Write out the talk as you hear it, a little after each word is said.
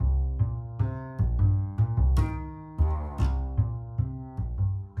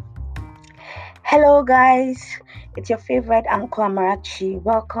Hello, guys. It's your favorite Uncle Amarachi.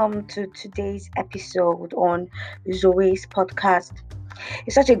 Welcome to today's episode on Zoe's podcast.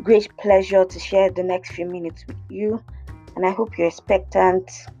 It's such a great pleasure to share the next few minutes with you, and I hope you're expectant.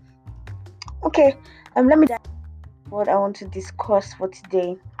 Okay, let me dive into what I want to discuss for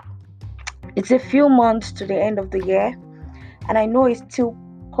today. It's a few months to the end of the year, and I know it's still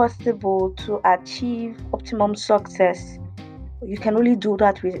possible to achieve optimum success. You can only do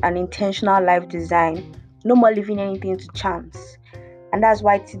that with an intentional life design. No more leaving anything to chance. And that's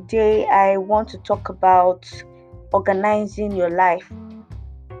why today I want to talk about organizing your life.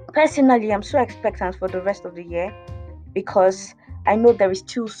 Personally, I'm so expectant for the rest of the year because I know there is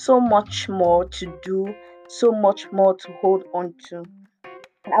still so much more to do, so much more to hold on to.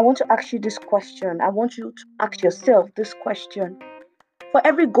 And I want to ask you this question. I want you to ask yourself this question. For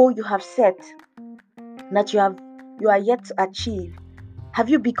every goal you have set that you are yet to achieve, have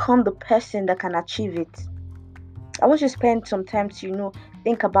you become the person that can achieve it? I want you to spend some time to,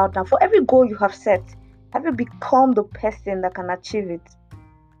 think about that. For every goal you have set, have you become the person that can achieve it?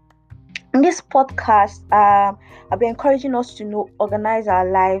 In this podcast, I'll be encouraging us to organize our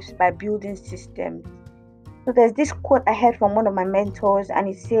lives by building systems. So there's this quote I heard from one of my mentors, and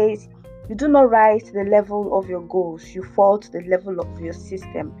it says, "You do not rise to the level of your goals; you fall to the level of your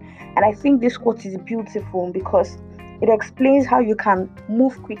system." And I think this quote is beautiful because it explains how you can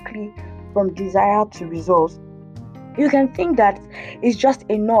move quickly from desire to results. You can think that it's just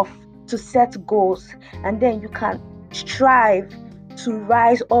enough to set goals and then you can strive to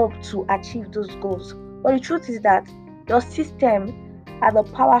rise up to achieve those goals. But the truth is that your system are the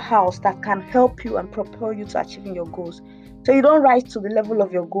powerhouse that can help you and propel you to achieving your goals. So you don't rise to the level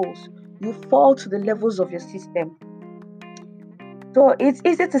of your goals, you fall to the levels of your system. So it's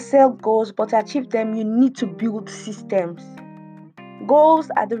easy to set goals, but to achieve them, you need to build systems. Goals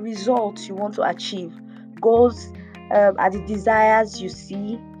are the results you want to achieve. Goals are the desires you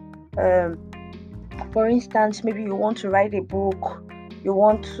see. For instance, maybe you want to write a book, you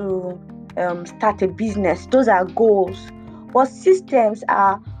want to start a business. Those are goals. But systems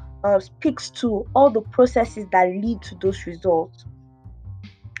are speaks to all the processes that lead to those results.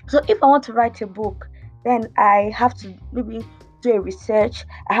 So if I want to write a book, then I have to maybe do a research.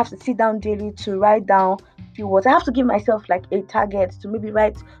 I have to sit down daily to write down few words. I have to give myself like a target to maybe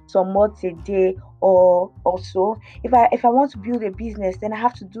write some words a day or also. If I want to build a business, then I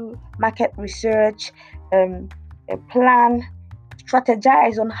have to do market research, a plan,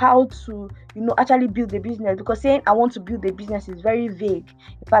 strategize on how to actually build a business, because saying I want to build a business is very vague.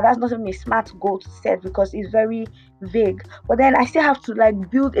 In fact, that's not even a smart goal to set because it's very vague. But then I still have to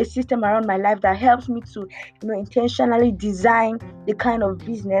like build a system around my life that helps me to intentionally design the kind of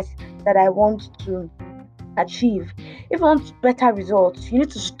business that I want to achieve. If you want better results, you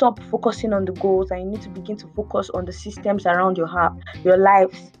need to stop focusing on the goals and you need to begin to focus on the systems around your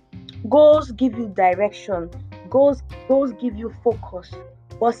lives. Goals give you direction. Goals give you focus.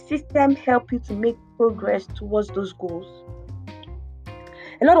 But systems help you to make progress towards those goals.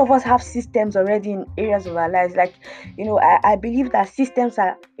 A lot of us have systems already in areas of our lives. Like, I believe that systems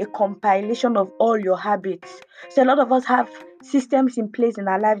are a compilation of all your habits. So a lot of us have systems in place in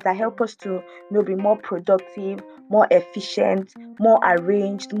our lives that help us to be more productive, more efficient, more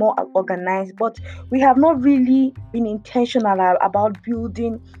arranged, more organized. But we have not really been intentional about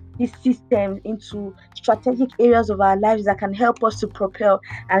building these systems into strategic areas of our lives that can help us to propel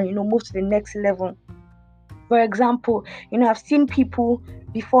and move to the next level. For example, I've seen people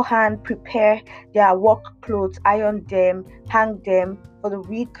beforehand prepare their work clothes, iron them, hang them for the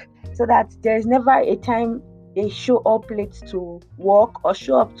week, so that there is never a time they show up late to work or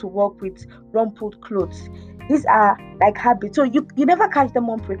show up to work with rumpled clothes. These are like habits. So you never catch them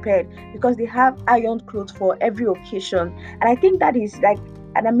unprepared because they have ironed clothes for every occasion. And I think that is like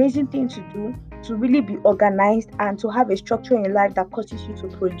an amazing thing to do, to really be organized and to have a structure in your life that causes you to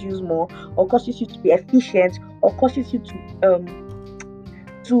produce more or causes you to be efficient or causes you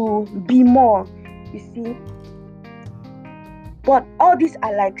to be more, you see. But all these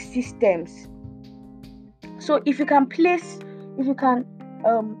are like systems. So if you can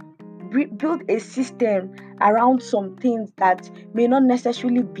build a system around some things that may not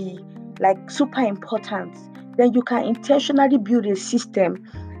necessarily be like super important, then you can intentionally build a system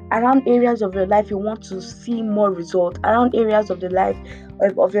around areas of your life you want to see more results, around areas of the life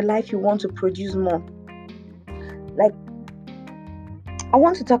of your life you want to produce more. Like, I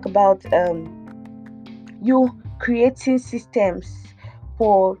want to talk about you creating systems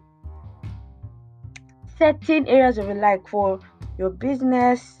for certain areas of your life, for your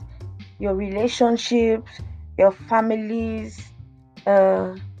business, your relationships, your families,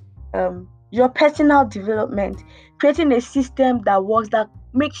 uh, Your personal development, creating a system that works, that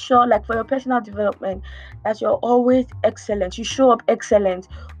makes sure, like for your personal development, that you're always excellent. You show up excellent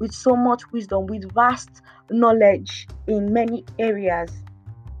with so much wisdom, with vast knowledge in many areas.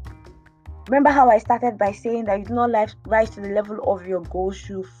 Remember how I started by saying that you do not rise to the level of your goals,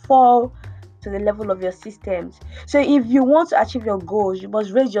 you fall to the level of your systems. So if you want to achieve your goals, you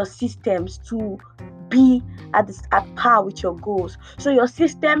must raise your systems to be at par with your goals. So your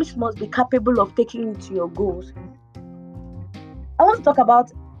systems must be capable of taking you to your goals. I want to talk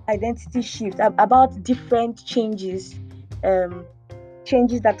about identity shift, about different changes,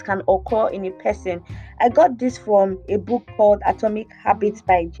 changes that can occur in a person. I got this from a book called Atomic Habits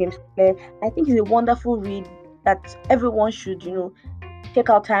by James Clear. I think it's a wonderful read that everyone should, take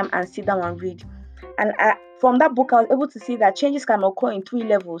out time and sit down and read. And from that book, I was able to see that changes can occur in 3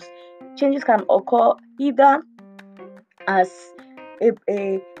 levels. Changes can occur either as a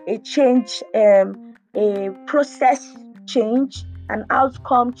change, a process change, an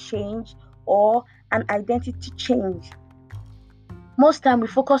outcome change, or an identity change. Most time we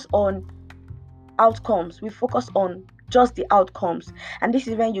focus on outcomes. We focus on just the outcomes, and this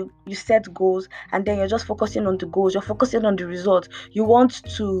is when you set goals, and then you're just focusing on the goals. You're focusing on the result. You want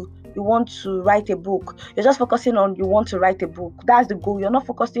to write a book. You're just focusing on you want to write a book. That's the goal. You're not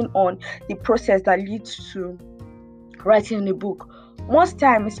focusing on the process that leads to writing a book. Most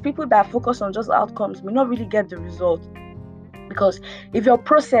times, people that focus on just outcomes may not really get the result, because if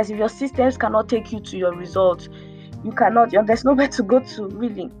your systems cannot take you to your result, you cannot. There's nowhere to go to,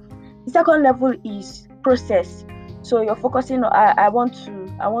 really. The second level is process. So you're focusing on I want to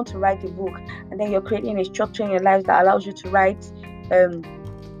write a book, and then you're creating a structure in your life that allows you to write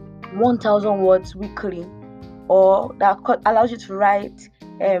 1,000 words weekly, or that allows you to write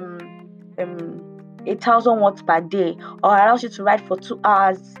 1,000 words per day, or allows you to write for 2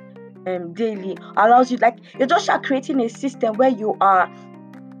 hours daily, allows you, like, you're just creating a system where you are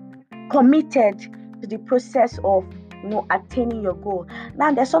committed to the process of attaining your goal.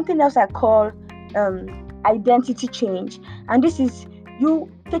 Now there's something else I call identity change, and this is you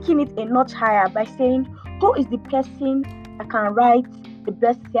taking it a notch higher by saying, who is the person that can write the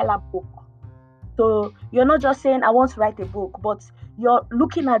bestseller book? So you're not just saying I want to write a book, but you're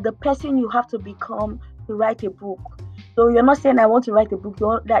looking at the person you have to become to write a book. So you're not saying I want to write a book.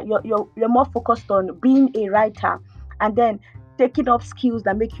 You're more focused on being a writer, and then taking up skills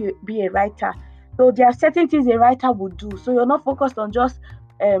that make you be a writer. So there are certain things a writer would do. So you're not focused on just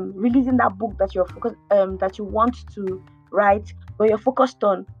releasing that book that that you want to write, but you're focused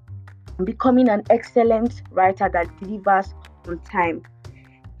on becoming an excellent writer that delivers on time.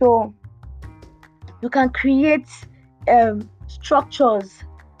 So you can create structures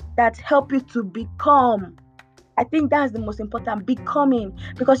that help you to become. I think that's the most important, becoming,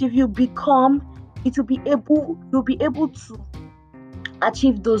 because if you become, you'll be able to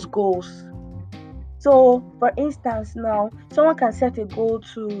achieve those goals. So, for instance, now someone can set a goal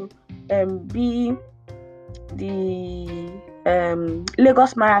to be the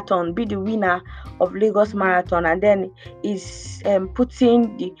Lagos Marathon, be the winner of Lagos Marathon, and then is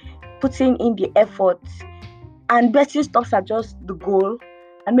putting in the effort, and betting stops at just the goal,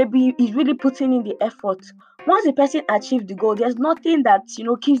 and maybe he's really putting in the effort. Once the person achieves the goal, there's nothing that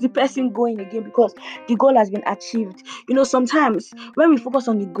keeps the person going again, because the goal has been achieved. Sometimes when we focus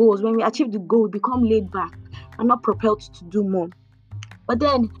on the goals, when we achieve the goal, we become laid back and not propelled to do more. But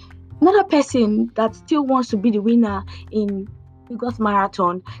then another person that still wants to be the winner in Lagos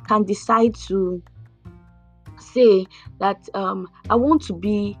Marathon can decide to say that I want to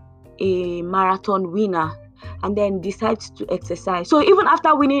be a marathon winner, and then decides to exercise. So even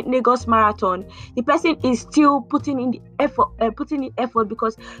after winning Lagos Marathon, the person is still putting in effort,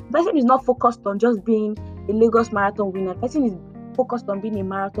 because the person is not focused on just being a Lagos Marathon winner. The person is focused on being a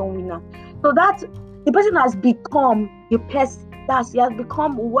marathon winner. So that the person has become he has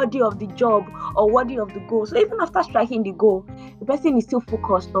become worthy of the job or worthy of the goal. So even after striking the goal, the person is still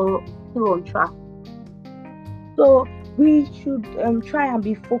focused or still on track. So we should try and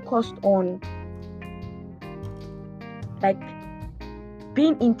be focused on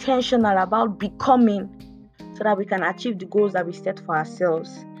being intentional about becoming, so that we can achieve the goals that we set for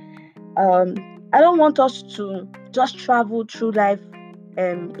ourselves. I don't want us to just travel through life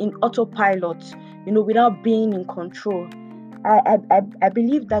in autopilot, without being in control. I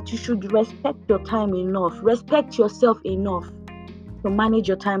believe that you should respect your time enough, respect yourself enough to manage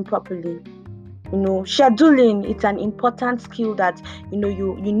your time properly. Scheduling, it's an important skill that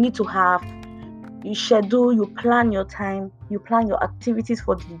you need to have. You schedule, you plan your time, you plan your activities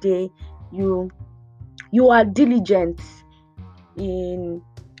for the day, you are diligent in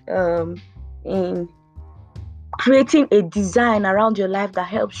in creating a design around your life that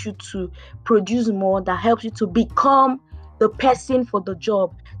helps you to produce more, that helps you to become the person for the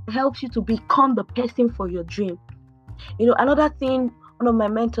job, that helps you to become the person for your dream. Another thing one of my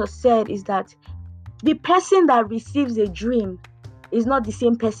mentors said is that the person that receives a dream is not the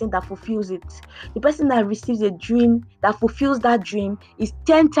same person that fulfills it. The person that receives a dream, that fulfills that dream, is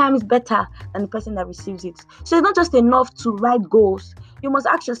 10 times better than the person that receives it. So it's not just enough to write goals. You must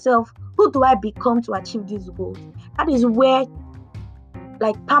ask yourself, who do I become to achieve these goals? That is where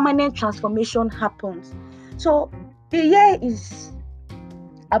permanent transformation happens. So the year is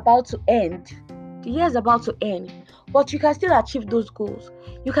about to end. But you can still achieve those goals.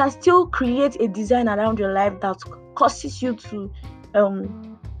 You can still create a design around your life that causes you to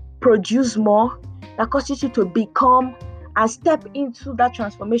produce more, that causes you to become and step into that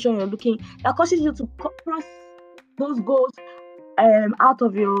transformation you're looking, that causes you to cross those goals out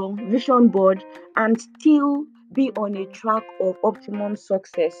of your vision board and still be on a track of optimum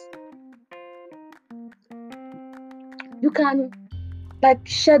success. You can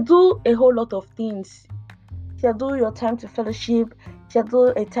schedule a whole lot of things. Schedule your time to fellowship, schedule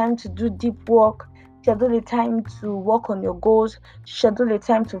a time to do deep work, schedule a time to work on your goals, schedule a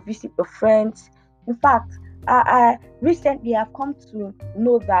time to visit your friends. In fact, I recently have come to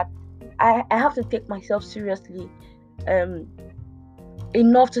know that I have to take myself seriously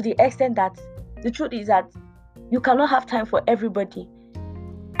enough, to the extent that the truth is that you cannot have time for everybody.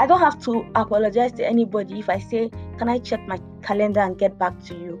 I don't have to apologize to anybody if I say, can I check my calendar and get back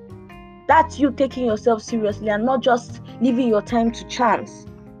to you? That's you taking yourself seriously and not just leaving your time to chance.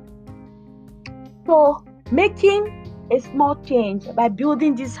 So making a small change by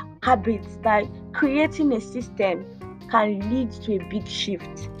building these habits, by creating a system, can lead to a big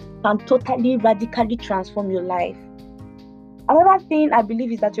shift, can totally radically transform your life. Another thing I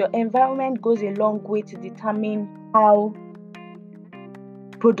believe is that your environment goes a long way to determine how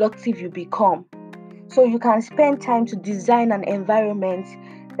productive you become. So you can spend time to design an environment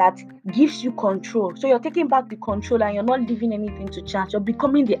that gives you control. So you're taking back the control and you're not leaving anything to chance. You're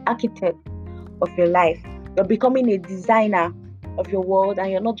becoming the architect of your life. You're becoming a designer of your world, and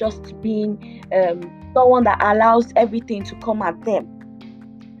you're not just being someone that allows everything to come at them.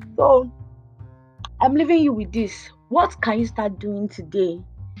 So I'm leaving you with this. What can you start doing today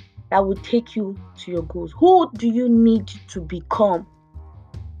that will take you to your goals? Who do you need to become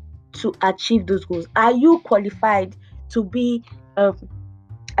to achieve those goals? Are you qualified to be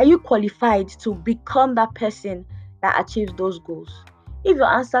are you qualified to become that person that achieves those goals? If your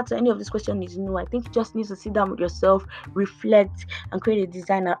answer to any of these questions is no, I think you just need to sit down with yourself, reflect, and create a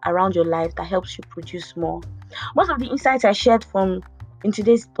design around your life that helps you produce more. Most of the insights I shared in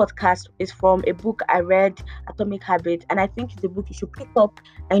today's podcast is from a book I read, Atomic Habits, and I think it's a book you should pick up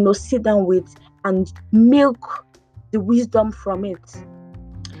and sit down with and milk the wisdom from it.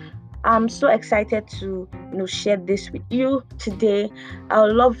 I'm so excited to share this with you today. I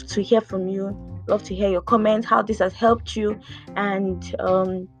would love to hear from you, love to hear your comments, how this has helped you, and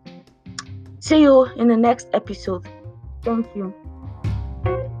see you in the next episode. Thank you.